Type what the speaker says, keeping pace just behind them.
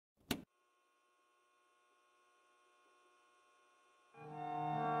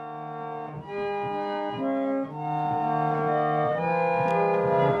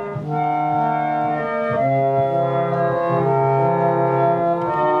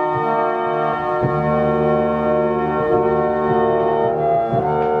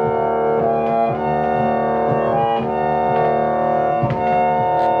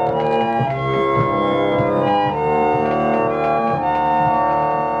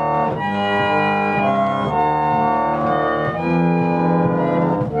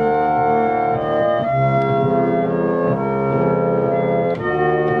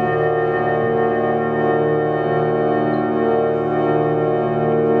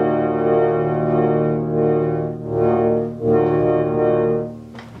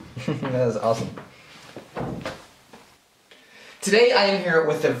Today I am here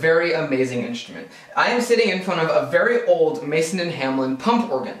with a very amazing instrument. I am sitting in front of a very old Mason & Hamlin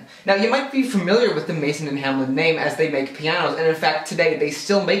pump organ. Now you might be familiar with the Mason & Hamlin name as they make pianos, and in fact today they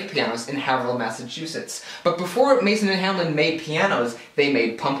still make pianos in Haverhill, Massachusetts. But before Mason & Hamlin made pianos, they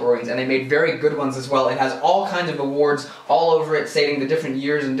made pump organs, and they made very good ones as well. It has all kinds of awards all over it stating the different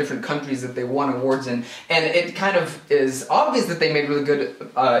years and different countries that they won awards in, and it kind of is obvious that they made really good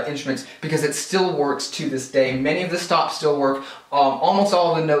instruments because it still works to this day. Many of the stops still work. Almost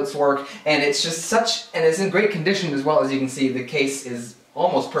all of the notes work, and it's just such, and it's in great condition as well. As you can see, the case is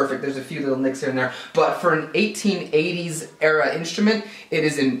almost perfect. There's a few little nicks here and there, but for an 1880s era instrument, it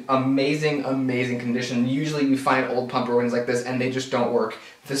is in amazing, amazing condition. Usually you find old pump organs like this and they just don't work.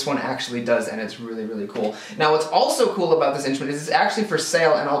 This one actually does, and it's really, really cool. Now what's also cool about this instrument is it's actually for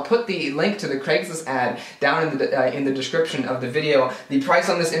sale, and I'll put the link to the Craigslist ad down in the description of the video. The price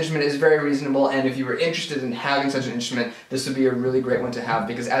on this instrument is very reasonable, and if you were interested in having such an instrument, this would be a really great one to have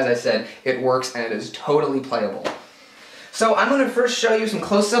because, as I said, it works and it is totally playable. So I'm going to first show you some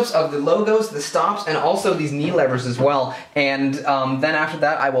close-ups of the logos, the stops, and also these knee levers as well, and then after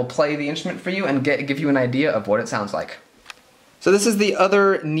that I will play the instrument for you and give you an idea of what it sounds like. So this is the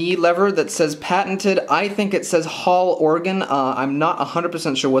other knee lever that says patented. I think it says Hall organ. I'm not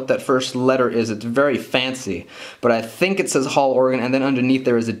 100% sure what that first letter is. It's very fancy, but I think it says Hall organ, and then underneath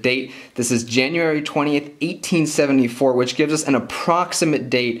there is a date. This is January 20th, 1874, which gives us an approximate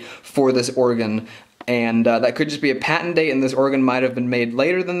date for this organ. And that could just be a patent date, and this organ might have been made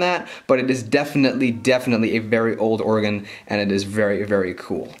later than that, but it is definitely a very old organ, and it is very, very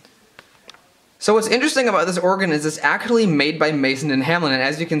cool. So what's interesting about this organ is it's actually made by Mason & Hamlin, and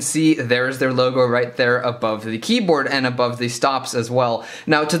as you can see, there's their logo right there above the keyboard and above the stops as well.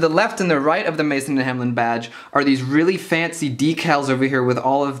 Now to the left and the right of the Mason & Hamlin badge are these really fancy decals over here with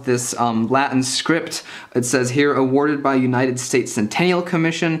all of this Latin script. It says here, awarded by United States Centennial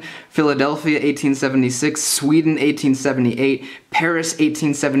Commission, Philadelphia 1876, Sweden 1878, Paris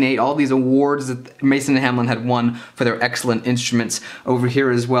 1878, all these awards that Mason & Hamlin had won for their excellent instruments. Over here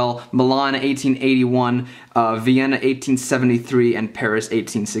as well, Milan 1881, Vienna 1873, and Paris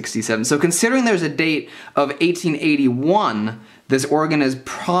 1867. So considering there's a date of 1881, this organ is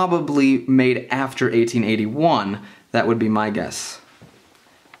probably made after 1881. That would be my guess.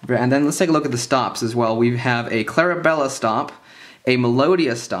 And then let's take a look at the stops as well. We have a Clarabella stop, a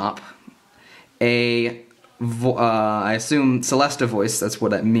Melodia stop, a I assume Celesta voice, that's what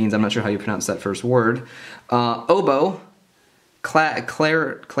that means, I'm not sure how you pronounce that first word. Oboe,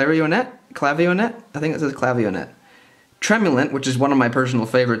 clarionet, I think it says clavionet. Tremulant, which is one of my personal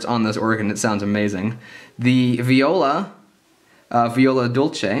favorites on this organ, it sounds amazing. The viola, viola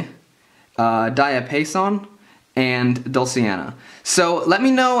dulce, diapason, and dulciana. So let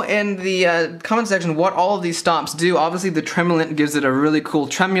me know in the comment section what all of these stops do. Obviously the tremulant gives it a really cool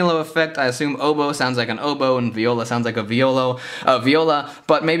tremolo effect. I assume oboe sounds like an oboe and viola sounds like a viola,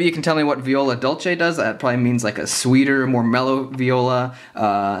 but maybe you can tell me what viola dulce does. That probably means like a sweeter, more mellow viola,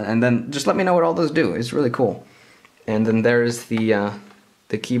 and then just let me know what all those do. It's really cool. And then there's the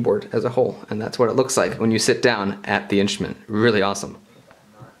keyboard as a whole, and that's what it looks like when you sit down at the instrument. Really awesome.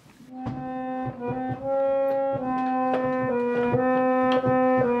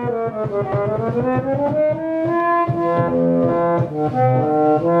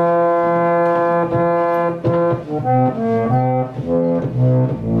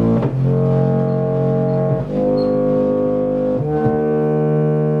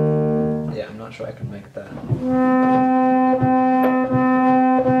 Yeah, I'm not sure I can make that.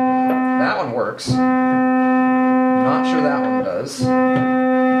 That one works. Not sure that one does.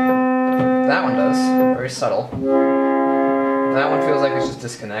 That one does. Very subtle. That one feels like it's just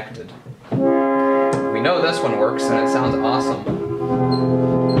disconnected. We know this one works, and it sounds awesome.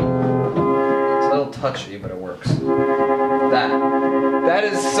 It's a little touchy, but it works. That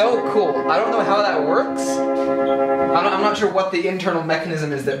is so cool. I don't know how that works. I'm not sure what the internal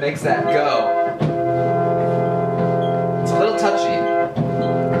mechanism is that makes that go. It's a little touchy.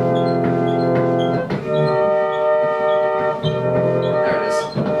 There it is.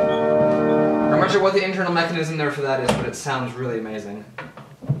 I'm not sure what the internal mechanism there for that is, but it sounds really amazing.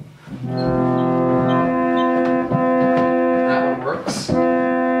 That one works.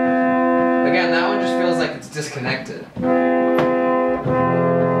 Again, that one just feels like it's disconnected.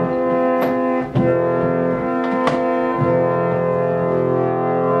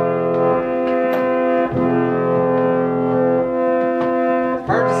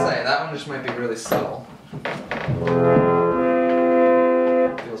 Hard to say, that one just might be really subtle.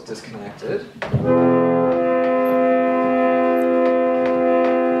 Feels disconnected.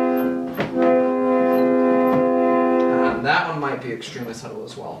 be extremely subtle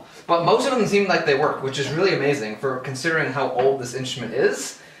as well. But most of them seem like they work, which is really amazing for considering how old this instrument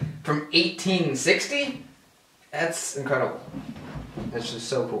is. From 1860? That's incredible. It's just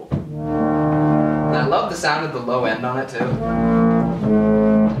so cool. And I love the sound of the low end on it too.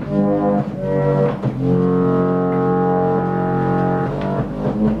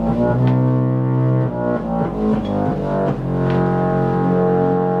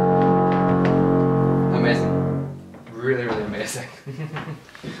 Amazing. Really, really amazing.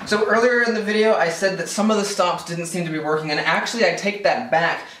 So earlier in the video I said that some of the stops didn't seem to be working, and actually I take that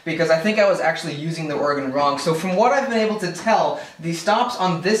back because I think I was actually using the organ wrong. So from what I've been able to tell, the stops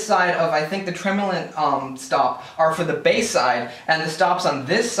on this side of, I think, the tremulant stop are for the bass side, and the stops on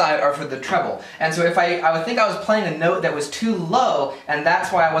this side are for the treble. And so if I would think I was playing a note that was too low, and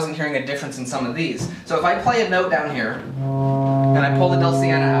that's why I wasn't hearing a difference in some of these. So if I play a note down here, and I pull the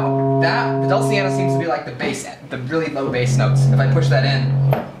dulciana out, the dulciana seems to be like the bass end, the really low bass notes. If I push that in,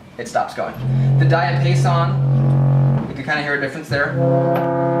 it stops going. The diapason, you can kind of hear a difference there.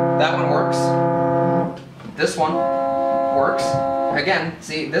 That one works. This one works. Again,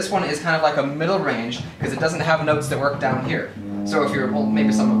 see, this one is kind of like a middle range because it doesn't have notes that work down here. So if you're, well,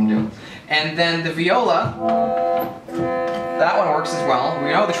 maybe some of them do. And then the viola, that one works as well.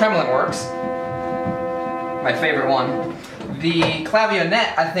 We know the tremulant works. My favorite one. The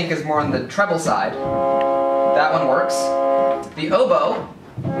clavionette, I think, is more on the treble side. That one works. The oboe,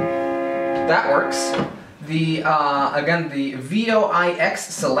 that works. The, again, the VOIX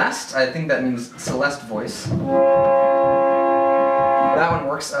Celeste, I think that means Celeste voice. That one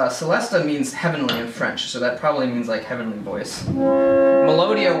works. Celesta means heavenly in French, so that probably means like heavenly voice.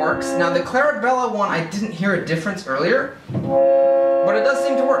 Melodia works. Now the Clarabella one, I didn't hear a difference earlier, but it does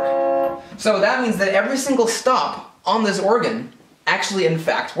seem to work. So that means that every single stop on this organ actually in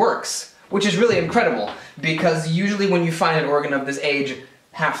fact works, which is really incredible, because usually when you find an organ of this age,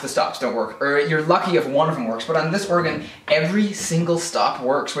 half the stops don't work, or you're lucky if one of them works, but on this organ, every single stop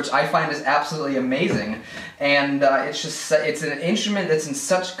works, which I find is absolutely amazing, and it's an instrument that's in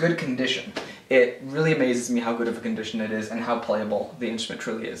such good condition. It really amazes me how good of a condition it is and how playable the instrument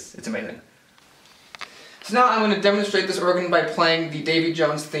truly is. It's amazing. So now I'm going to demonstrate this organ by playing the Davy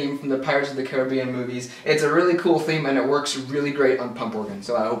Jones theme from the Pirates of the Caribbean movies. It's a really cool theme and it works really great on pump organ,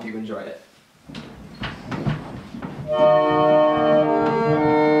 so I hope you enjoy it.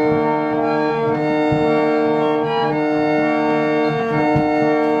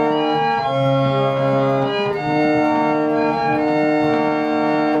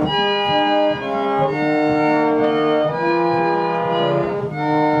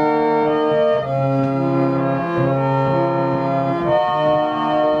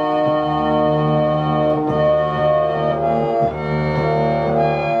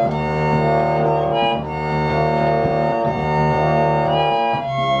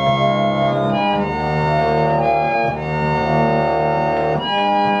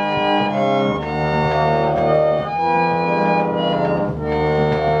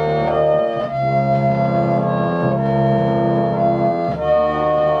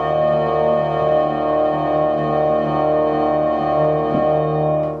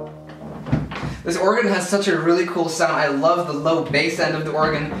 This organ has such a really cool sound. I love the low bass end of the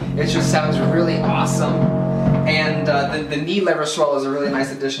organ. It just sounds really awesome. And the knee lever swell is a really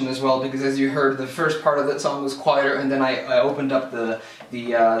nice addition as well, because as you heard, the first part of that song was quieter, and then I opened up the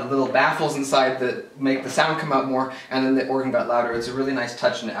little baffles inside that make the sound come out more, and then the organ got louder. It's a really nice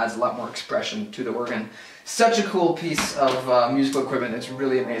touch, and it adds a lot more expression to the organ. Such a cool piece of musical equipment. It's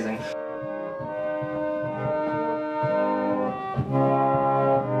really amazing.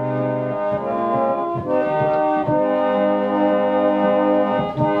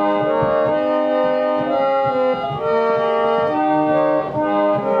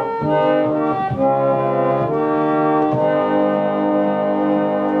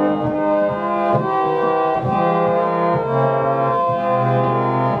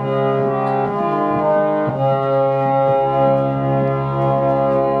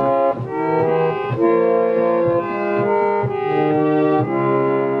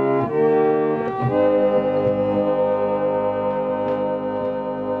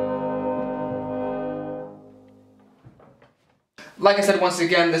 Like I said, once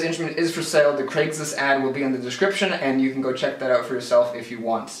again, this instrument is for sale. The Craigslist ad will be in the description, and you can go check that out for yourself if you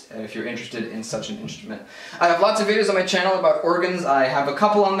want, if you're interested in such an instrument. I have lots of videos on my channel about organs. I have a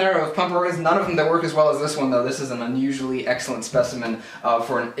couple on there of pump organs, none of them that work as well as this one, though. This is an unusually excellent specimen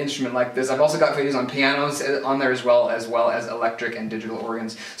for an instrument like this. I've also got videos on pianos on there as well as electric and digital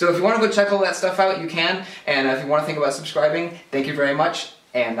organs. So if you want to go check all that stuff out, you can, and if you want to think about subscribing, thank you very much,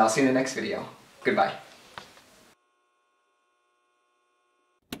 and I'll see you in the next video. Goodbye.